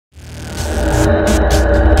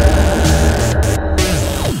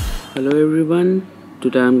Hello everyone,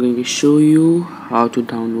 today I'm going to show you how to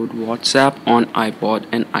download WhatsApp on iPod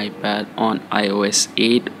and iPad on iOS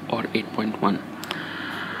 8 or 8.1.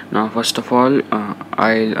 Now first of all,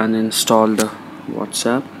 I'll uninstall the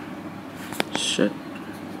WhatsApp. Shit.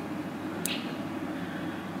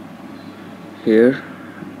 Here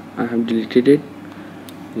I have deleted it.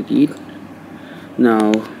 Delete.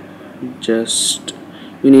 Now just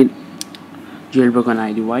you need jailbroken on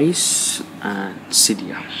iDevice and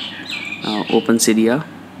Cydia. Now open Cydia.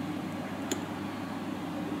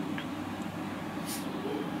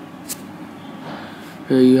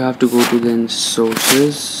 Here you have to go to the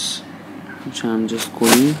sources, which I'm just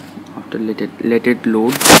going after. Let it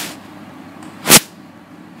load.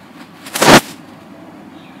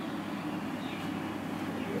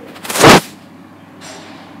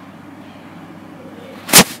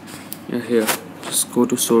 Here just go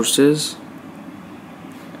to sources,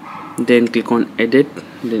 then click on edit,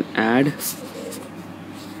 then add,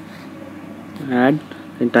 then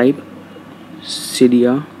type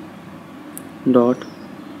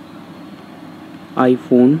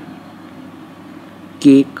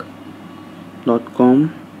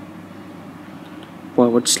cydia.iPhoneCake.com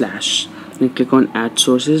 / then click on add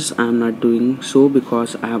sources. I am not doing so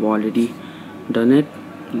because I have already done it.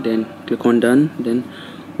 Then click on done, then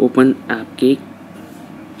open AppCake.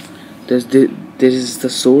 This is the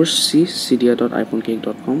source. See,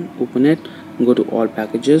 cydia.iPhoneCake.com. Open it, go to all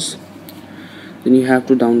packages, then you have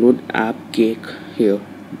to download AppCake here,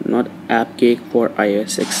 not AppCake for iOS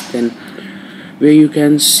 6. Then where you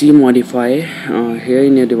can see modify, here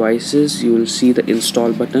in your devices you will see the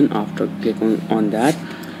install button. After click on that,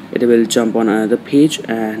 it will jump on another page,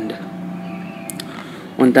 and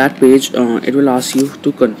on that page it will ask you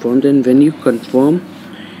to confirm. Then when you confirm,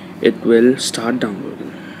 it will start downloading.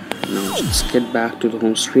 Now just get back to the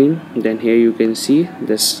home screen. Then here you can see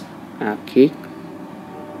this AppCake.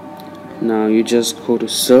 Now you just go to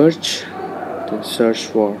search, then search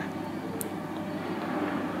for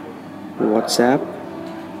WhatsApp.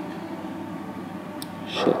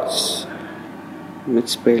 Shit's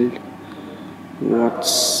misspelled.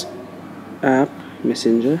 WhatsApp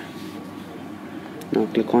Messenger. Now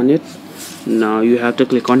click on it. Now you have to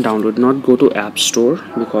click on download, not go to App Store,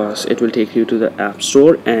 because it will take you to the App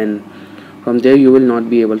Store and from there you will not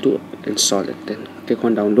be able to install it. Then click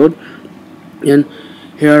on download, and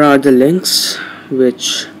here are the links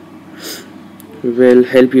which will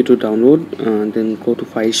help you to download. Then go to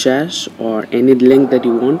file shares or any link that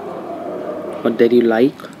you want or that you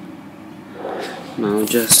like. Now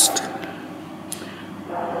just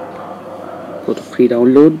go to free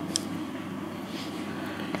download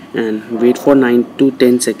and wait for 9 to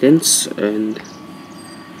 10 seconds, and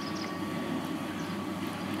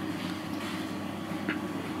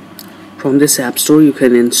from this App Store you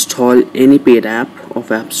can install any paid app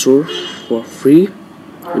of App Store for free.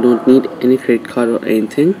 You don't need any credit card or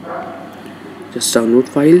anything. Just download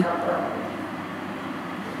file.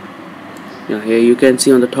 Here you can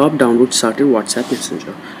see on the top, download started WhatsApp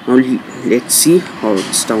Messenger. Now let's see how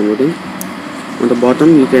it's downloading. On the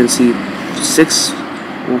bottom you can see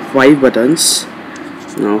 5 buttons.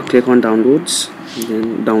 Now click on downloads,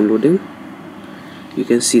 then downloading. You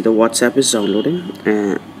can see the WhatsApp is downloading,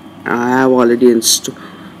 and I have already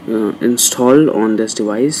installed on this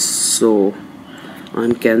device, so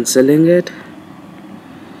I'm cancelling it.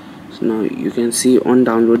 So now you can see on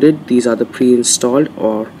downloaded, these are the pre-installed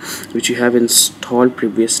or which you have installed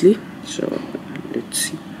previously. So let's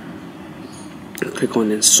see, click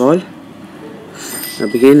on install. Now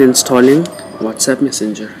begin installing WhatsApp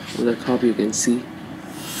Messenger. On the top you can see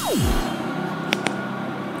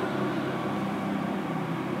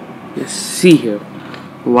see here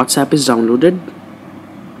WhatsApp is downloaded.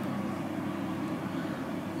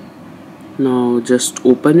 Now just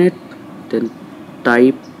open it, then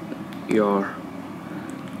type your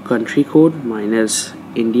country code. Mine is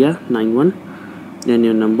India 91, then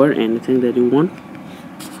your number, anything that you want,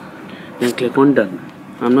 then click on done.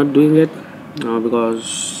 I'm not doing it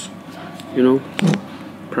because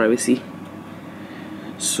privacy.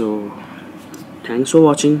 So thanks for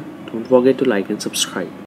watching. Don't forget to like and subscribe.